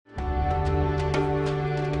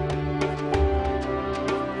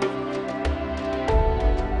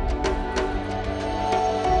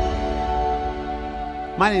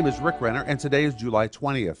My name is Rick Renner, and today is July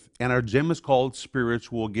 20th, and our gym is called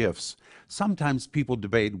Spiritual Gifts. Sometimes people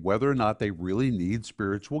debate whether or not they really need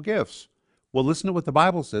spiritual gifts. Well, listen to what the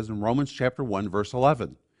Bible says in Romans chapter 1, verse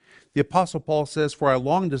 11. The Apostle Paul says, "For I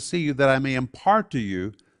long to see you that I may impart to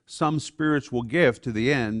you some spiritual gift to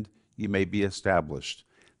the end you may be established."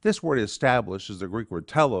 This word established is the Greek word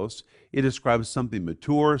telos. It describes something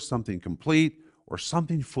mature, something complete, or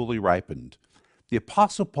something fully ripened. The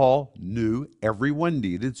Apostle Paul knew everyone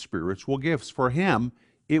needed spiritual gifts. For him,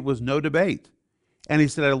 it was no debate. And he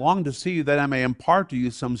said, "I long to see you that I may impart to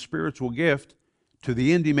you some spiritual gift. To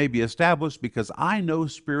the end you may be established, because I know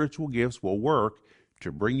spiritual gifts will work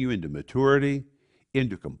to bring you into maturity,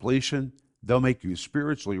 into completion. They'll make you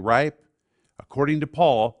spiritually ripe." According to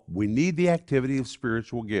Paul, we need the activity of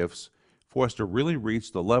spiritual gifts for us to really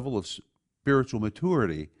reach the level of spiritual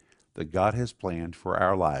maturity that God has planned for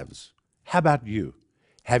our lives. How about you?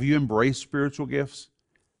 Have you embraced spiritual gifts?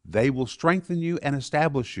 They will strengthen you and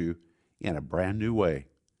establish you in a brand new way.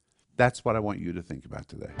 That's what I want you to think about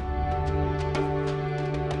today.